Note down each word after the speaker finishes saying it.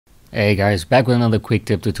Hey guys, back with another quick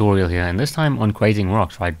tip tutorial here, and this time on creating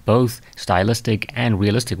rocks, right? Both stylistic and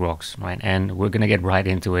realistic rocks, right? And we're gonna get right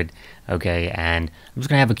into it, okay? And I'm just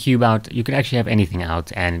gonna have a cube out. You can actually have anything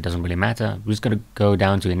out, and it doesn't really matter. We're just gonna go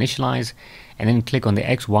down to initialize, and then click on the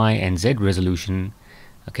X, Y, and Z resolution,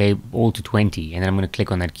 okay, all to 20. And then I'm gonna click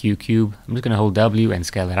on that Q cube. I'm just gonna hold W and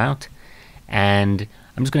scale it out, and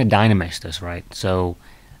I'm just gonna dynamesh this, right? So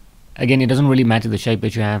again, it doesn't really matter the shape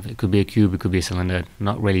that you have. It could be a cube, it could be a cylinder,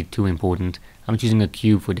 not really too important. I'm choosing a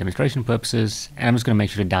cube for demonstration purposes, and I'm just going to make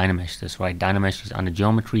sure to dynamesh this, right? Dynamesh is under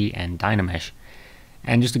geometry and dynamesh.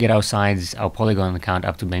 And just to get our sides, our polygon count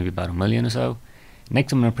up to maybe about 1,000,000 or so.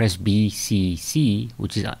 Next, I'm going to press BCC,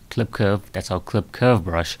 which is clip curve. That's our clip curve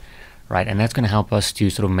brush, right? And that's going to help us to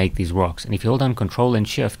sort of make these rocks. And if you hold down Control and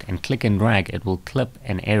Shift and click and drag, it will clip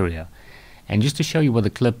an area. And just to show you what the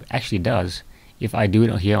clip actually does, if I do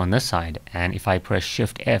it here on this side, and if I press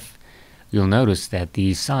Shift F, you'll notice that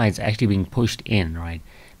these sides are actually being pushed in, right?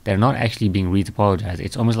 They're not actually being retopologized.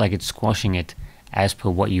 It's almost like it's squashing it as per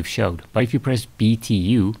what you've showed. But if you press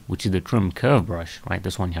BTU, which is the trim curve brush, right,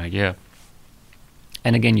 this one right here,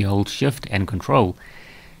 and again you hold Shift and Control,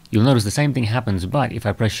 you'll notice the same thing happens, but if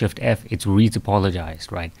I press Shift F, it's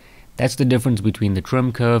retopologized, right? That's the difference between the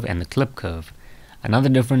trim curve and the clip curve. Another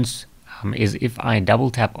difference is if I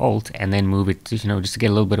double tap Alt and then move it to, just to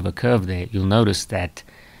get a little bit of a curve there, you'll notice that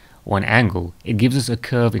on angle, it gives us a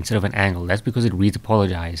curve instead of an angle. That's because it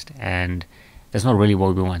retopologized, and that's not really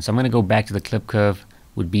what we want. So I'm going to go back to the clip curve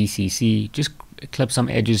with BCC, just clip some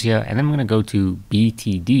edges here, and then I'm going to go to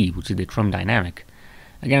BTD, which is the trim dynamic.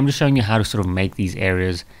 Again, I'm just showing you how to sort of make these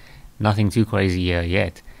areas, nothing too crazy here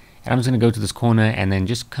yet. And I'm just going to go to this corner and then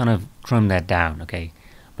just kind of trim that down, okay?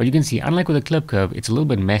 But you can see, unlike with a clip curve, it's a little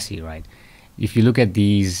bit messy, right? If you look at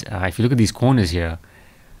these, corners here,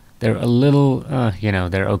 they're a little,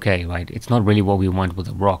 they're okay, right? It's not really what we want with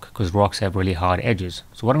a rock, because rocks have really hard edges.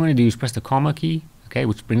 So what I'm going to do is press the comma key, okay,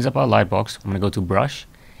 which brings up our light box. I'm going to go to brush,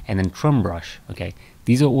 and then trim brush, okay?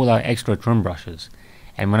 These are all our extra trim brushes.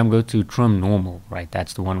 And when I'm going to trim normal, right,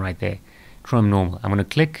 that's the one right there, trim normal, I'm going to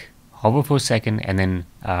click, hover for a second, and then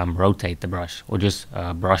rotate the brush, or just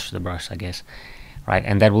brush the brush, I guess. Right,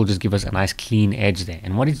 and that will just give us a nice clean edge there.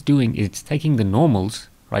 And what it's doing is it's taking the normals,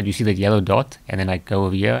 right? You see that yellow dot, and then I go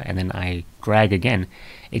over here, and then I drag again.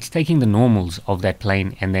 It's taking the normals of that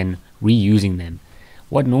plane and then reusing them.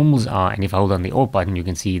 What normals are, and if I hold on the Orb button, you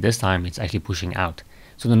can see this time it's actually pushing out.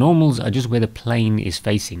 So the normals are just where the plane is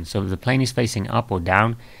facing. So if the plane is facing up or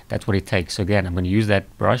down, that's what it takes. So again, I'm going to use that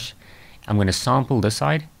brush. I'm going to sample this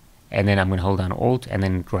side, and then I'm going to hold down Alt and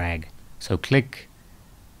then drag. So click,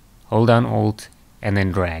 hold down Alt, and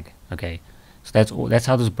then drag. Okay, so that's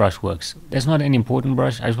how this brush works. That's not an important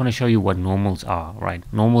brush. I just want to show you what normals are, right?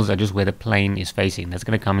 Normals are just where the plane is facing. That's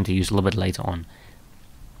going to come into use a little bit later on.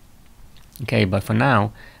 Okay, but for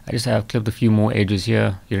now, I just have clipped a few more edges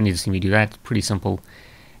here. You don't need to see me do that. It's pretty simple.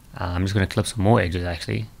 I'm just going to clip some more edges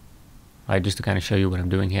actually, right, just to kind of show you what I'm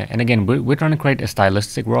doing here. And again, we're trying to create a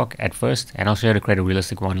stylistic rock at first, and I'll show you how to create a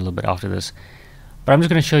realistic one a little bit after this. But I'm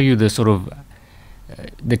just going to show you the sort of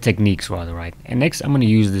the techniques rather, right? And next I'm going to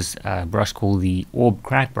use this brush called the Orb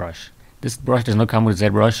Crack Brush. This brush does not come with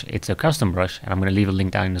ZBrush. It's a custom brush, and I'm going to leave a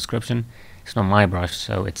link down in the description. It's not my brush,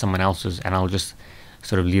 so it's someone else's, and I'll just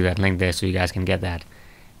sort of leave that link there so you guys can get that.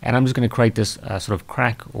 And I'm just going to create this sort of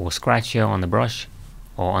crack or scratch here on the brush,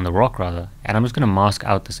 or on the rock rather, and I'm just going to mask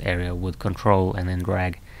out this area with Control and then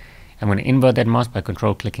drag. I'm going to invert that mask by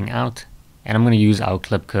Control clicking out, and I'm going to use our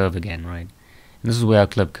clip curve again, right? And this is where our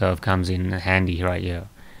clip curve comes in handy right here.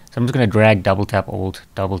 So I'm just going to drag, double tap Alt,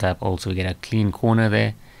 so we get a clean corner there,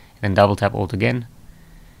 and then double tap Alt again.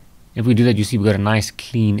 If we do that, you see we got a nice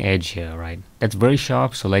clean edge here, right? That's very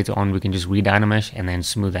sharp, so later on we can just re-dynamesh and then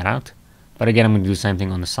smooth that out. But again, I'm going to do the same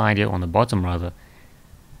thing on the side here, on the bottom rather,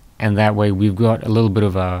 and that way we've got a little bit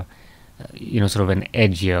of a, sort of an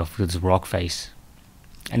edge here for this rock face.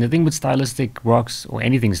 And the thing with stylistic rocks, or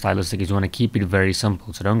anything stylistic, is you want to keep it very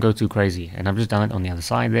simple, so don't go too crazy. And I've just done it on the other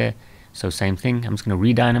side there, so same thing. I'm just going to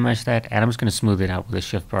re-dynamesh that, and I'm just going to smooth it out with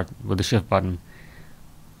the shift button.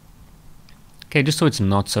 Okay, just so it's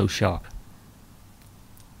not so sharp.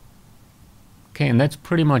 Okay, and that's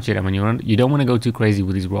pretty much it. I mean, you don't want to go too crazy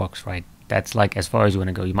with these rocks, right? That's like as far as you want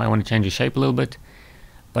to go. You might want to change the shape a little bit.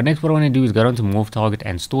 But next, what I want to do is go down to Morph Target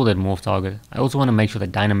and store that Morph Target. I also want to make sure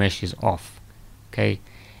that Dynamesh is off. Okay.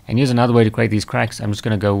 And here's another way to create these cracks. I'm just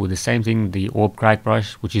going to go with the same thing, the Orb Crack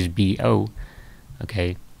Brush, which is BO.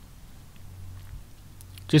 Okay.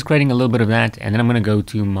 Just creating a little bit of that, and then I'm going to go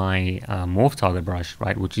to my Morph Target Brush,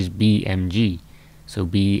 right, which is BMG. So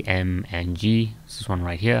BM and G, this one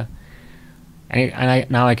right here. And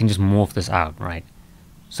now I can just morph this out, right.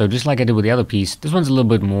 So just like I did with the other piece, this one's a little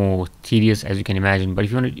bit more tedious, as you can imagine, but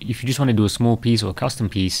if you just want to do a small piece or a custom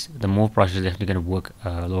piece, the morph brush is definitely going to work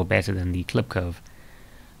a little better than the clip curve.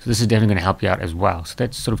 So this is definitely going to help you out as well. So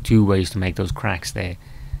that's sort of two ways to make those cracks there.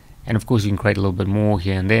 And of course you can create a little bit more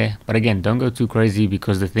here and there, but again, don't go too crazy,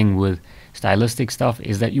 because the thing with stylistic stuff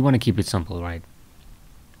is that you want to keep it simple, right?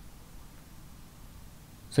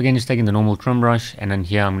 So again, just taking the normal trim brush, and then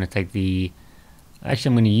here I'm going to take the, actually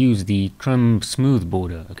I'm going to use the trim smooth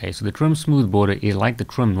border. Okay, so the trim smooth border is like the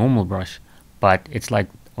trim normal brush, but it's like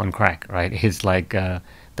on crack, right? It's like the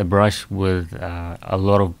brush with a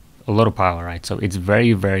lot of power, right? So it's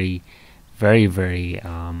very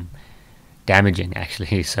damaging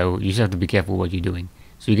actually. So you just have to be careful what you're doing.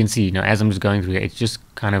 So you can see, as I'm just going through it, it's just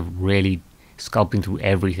kind of really sculpting through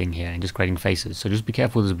everything here and just creating faces. So just be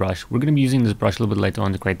careful with this brush. We're going to be using this brush a little bit later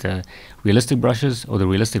on to create the realistic brushes, or the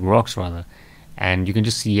realistic rocks rather. And you can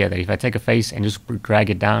just see here that if I take a face and just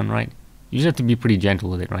drag it down, right, you just have to be pretty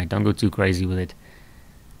gentle with it, right? Don't go too crazy with it.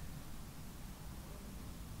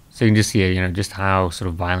 So you can just see here, just how sort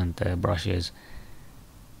of violent the brush is.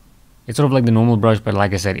 It's sort of like the normal brush, but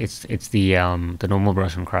like I said, it's the normal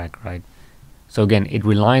brush on crack, right? So again, it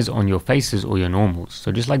relies on your faces or your normals.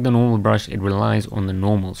 So just like the normal brush, it relies on the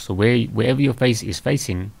normals. So wherever your face is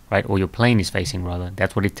facing, right, or your plane is facing rather,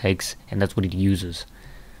 that's what it takes and that's what it uses.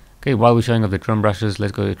 Okay, while we're showing off the trim brushes,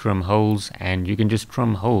 let's go to trim holes, and you can just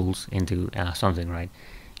trim holes into something, right?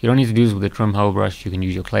 You don't need to do this with the trim hole brush. You can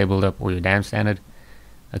use your clay buildup or your dam standard.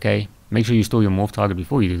 Okay, make sure you store your morph target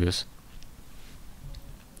before you do this.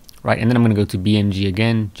 Right, and then I'm going to go to BMG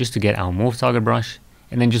again, just to get our morph target brush,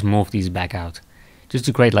 and then just morph these back out, just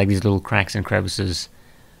to create like these little cracks and crevices,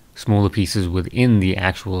 smaller pieces within the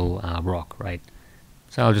actual rock, right?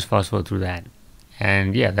 So I'll just fast forward through that.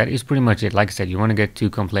 And yeah, that is pretty much it. Like I said, you want to get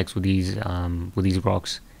too complex with these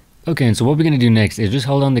rocks. Okay, and so what we're going to do next is just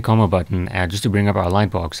hold on the comma button just to bring up our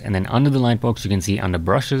lightbox, and then under the lightbox you can see under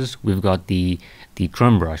brushes we've got the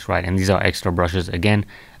trim brush, right? And these are extra brushes again,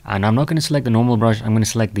 and I'm not going to select the normal brush. I'm going to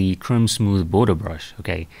select the trim smooth border brush.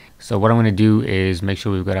 Okay, so what I'm going to do is make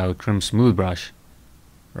sure we've got our trim smooth brush,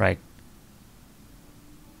 right?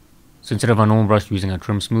 So instead of our normal brush using our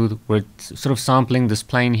trim smooth, we're sort of sampling this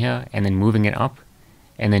plane here and then moving it up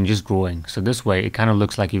and then just drawing. So this way it kind of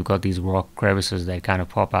looks like you've got these rock crevices that kind of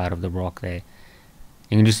pop out of the rock there.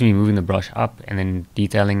 You can just see me moving the brush up and then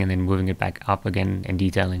detailing and then moving it back up again and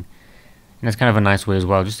detailing. And that's kind of a nice way as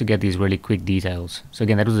well, just to get these really quick details. So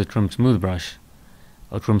again, that was a trim smooth brush,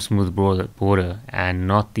 or trim smooth border, and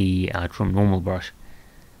not the trim normal brush.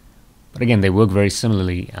 But again, they work very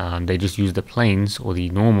similarly. They just use the planes or the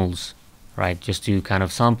normals, right, just to kind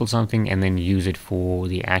of sample something and then use it for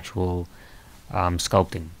the actual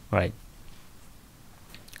sculpting, right?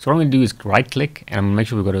 So what I'm going to do is right click, and I'm going to make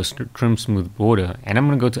sure we've got a trim smooth border, and I'm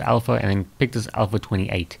going to go to alpha and then pick this alpha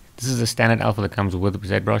 28. This is a standard alpha that comes with the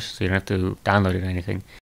ZBrush, so you don't have to download it or anything.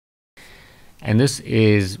 And this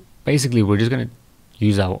is basically, we're just going to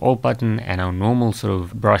use our Alt button and our normal sort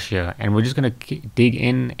of brush here, and we're just going to dig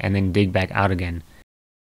in and then dig back out again.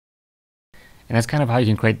 And that's kind of how you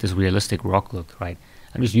can create this realistic rock look, right?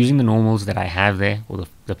 I'm just using the normals that I have there, or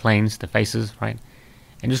the planes, the faces, right?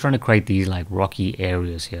 And just trying to create these like rocky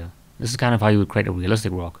areas here. This is kind of how you would create a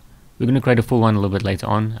realistic rock. We're going to create a full one a little bit later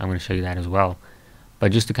on. I'm going to show you that as well.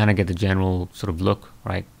 But just to kind of get the general sort of look,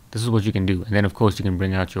 right? This is what you can do. And then of course you can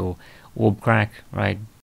bring out your orb crack, right?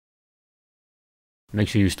 Make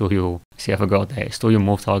sure you store your, see I forgot that, store your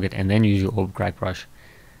morph target and then use your orb crack brush.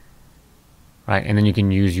 Right, and then you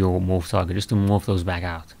can use your morph target just to morph those back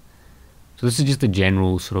out. So this is just the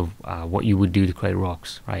general sort of what you would do to create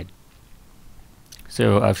rocks, right?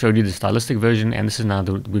 So I've showed you the stylistic version, and this is now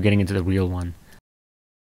we're getting into the real one.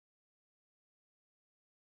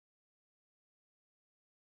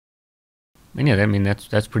 And yeah, I mean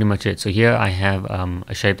that's pretty much it. So here I have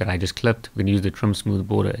a shape that I just clipped. We're gonna use the trim smooth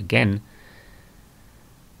border again.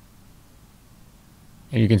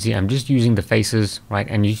 And you can see I'm just using the faces, right?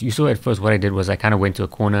 And you saw at first what I did was I kind of went to a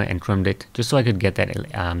corner and trimmed it just so I could get that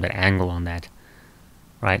that angle on that,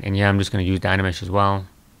 right? And yeah, I'm just going to use Dynamesh as well,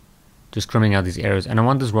 just trimming out these areas. And I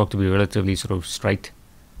want this rock to be relatively sort of straight,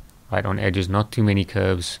 right, on edges, not too many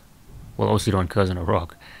curves. Well, also you don't want curves on a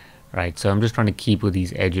rock, right? So I'm just trying to keep with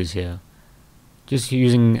these edges here, just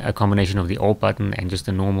using a combination of the Alt button and just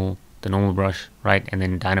the normal brush, right? And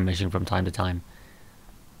then Dynameshing from time to time.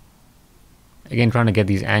 Again, trying to get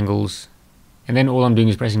these angles, and then all I'm doing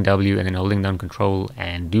is pressing W and then holding down Control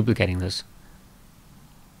and duplicating this.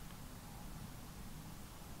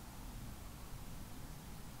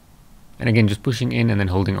 And again, just pushing in and then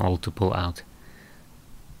holding Alt to pull out.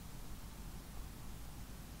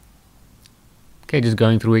 Okay, just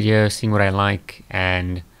going through it here, seeing what I like,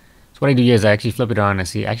 and so what I do here is I actually flip it around and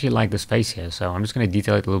see I actually like this face here, so I'm just going to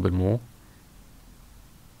detail it a little bit more,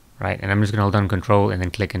 right? And I'm just going to hold down Control and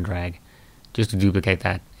then click and drag just to duplicate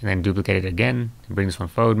that, and then duplicate it again and bring this one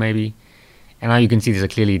forward maybe. And now you can see these are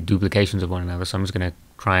clearly duplications of one another, so I'm just going to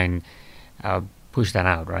try and push that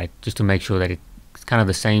out, right? Just to make sure that it's kind of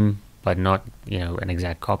the same, but not, you know, an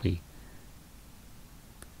exact copy.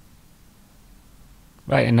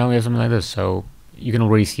 Right, and now we have something like this, so you can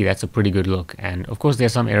already see that's a pretty good look. And of course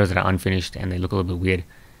there's some areas that are unfinished and they look a little bit weird.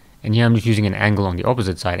 And here I'm just using an angle on the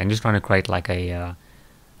opposite side and just trying to create like a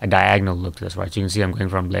diagonal look to this, right? So you can see I'm going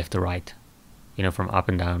from left to right, you know, from up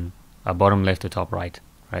and down, bottom left to top right,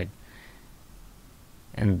 right?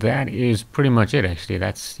 And that is pretty much it actually.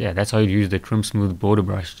 That's how you use the Trim Smooth border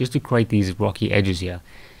brush just to create these rocky edges here.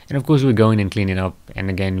 And of course we would go in and clean it up,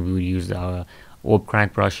 and again we would use our Orb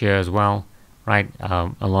Crack Brush here as well, right?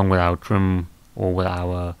 Along with our trim or with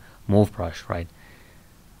our morph brush, right?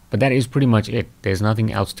 But that is pretty much it. There's nothing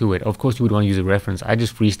else to it. Of course you would want to use a reference. I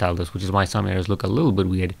just freestyle this, which is why some areas look a little bit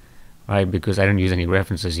weird, right? Because I don't use any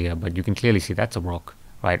references here, but you can clearly see that's a rock,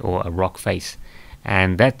 right? Or a rock face.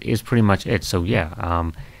 And that is pretty much it. So yeah,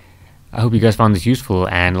 I hope you guys found this useful,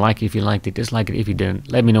 and like if you liked it, dislike it if you didn't.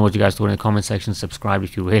 Let me know what you guys thought in the comment section. Subscribe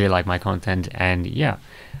if you really like my content, and yeah,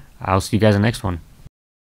 I'll see you guys in the next one.